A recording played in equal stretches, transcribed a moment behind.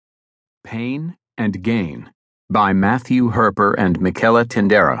Pain and Gain by Matthew Herper and Michela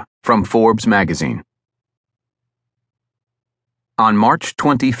Tindera from Forbes magazine. On March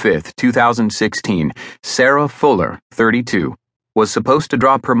 25, 2016, Sarah Fuller, 32, was supposed to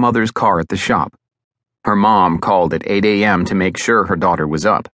drop her mother's car at the shop. Her mom called at 8 a.m. to make sure her daughter was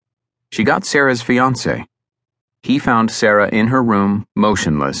up. She got Sarah's fiancé. He found Sarah in her room,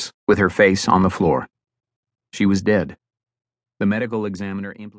 motionless, with her face on the floor. She was dead. The medical examiner implicated